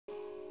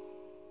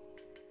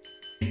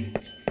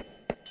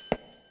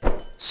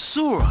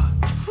Sora.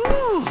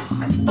 Whew.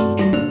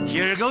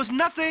 Here goes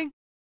nothing.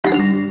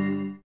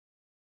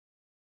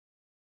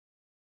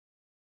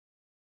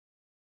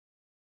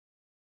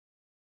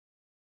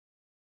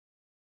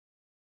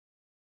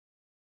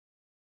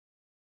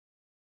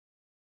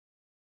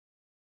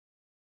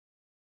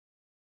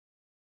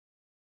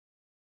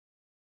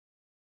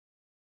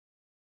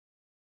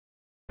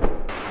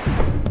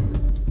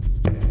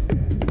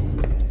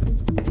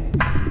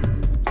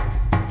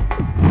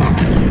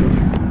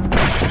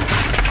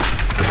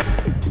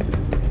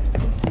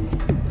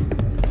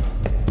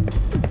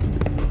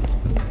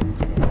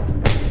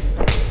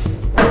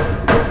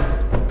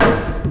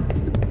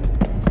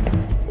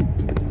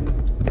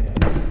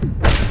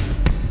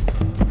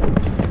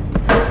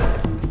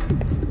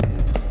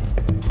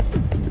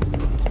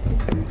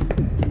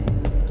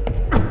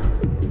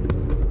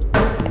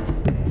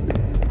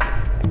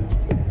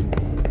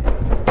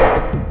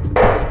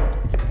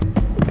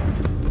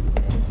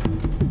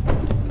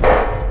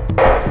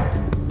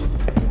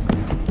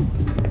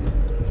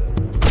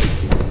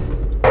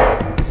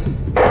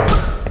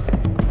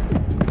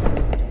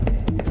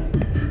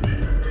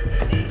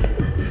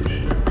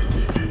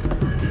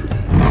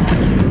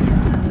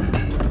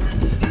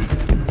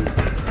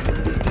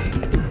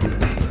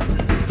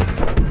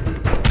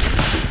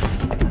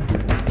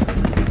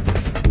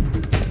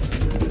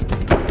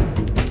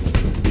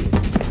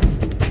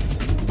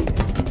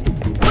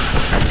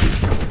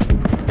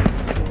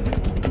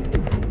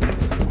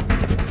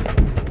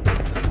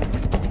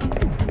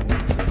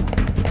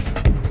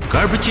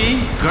 Garbage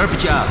in,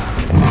 garbage out.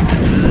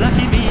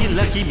 Lucky me,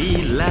 lucky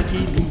me,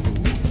 lucky me.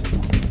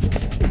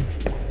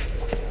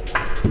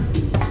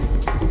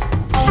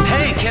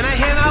 Hey, can I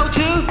hang out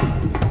too?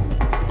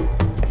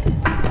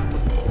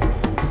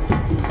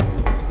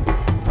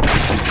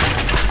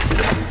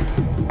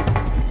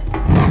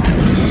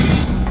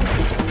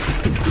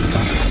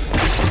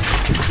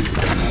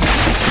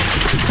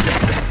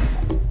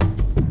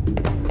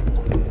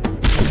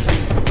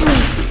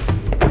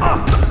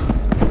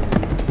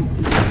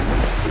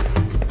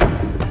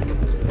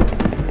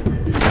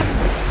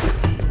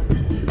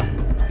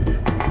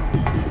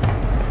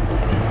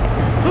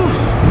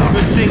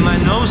 My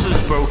nose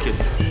is broken.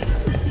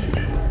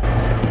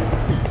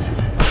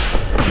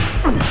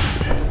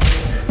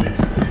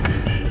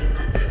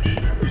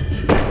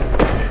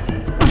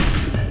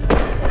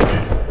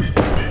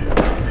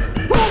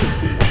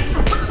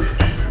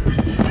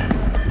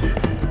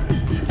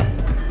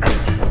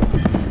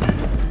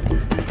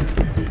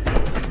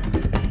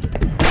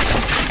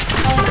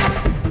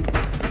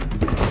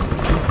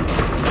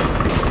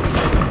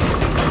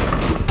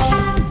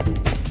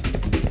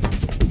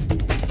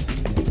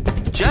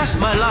 Just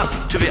my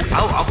luck to be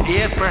out of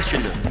air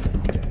freshener.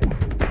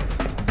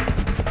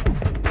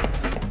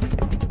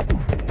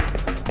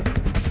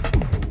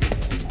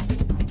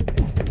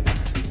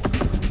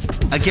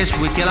 I guess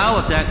we get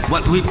out of that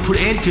what we put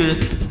into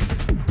it.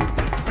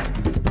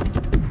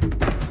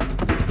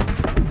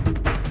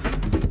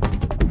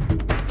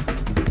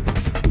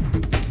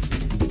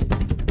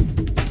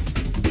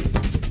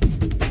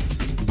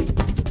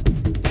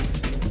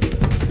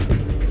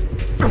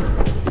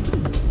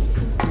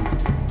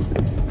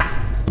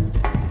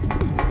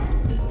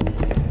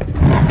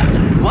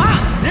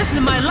 This is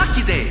my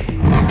lucky day.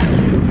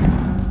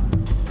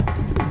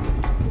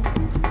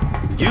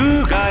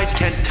 You guys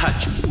can't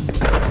touch me.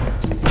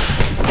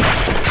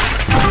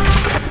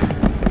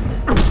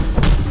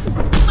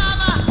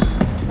 Mama!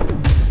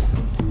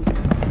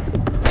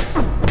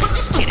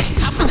 This kid is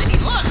tougher than he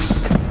looks.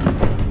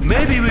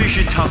 Maybe we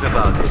should talk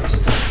about this.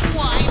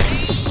 Why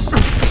me?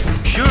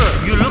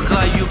 Sure, you look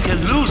like you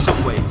can lose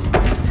some weight.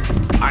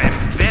 I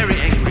am very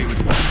angry with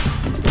you.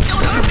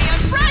 Don't hurt me,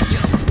 I'm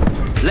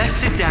fragile. Let's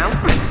sit down.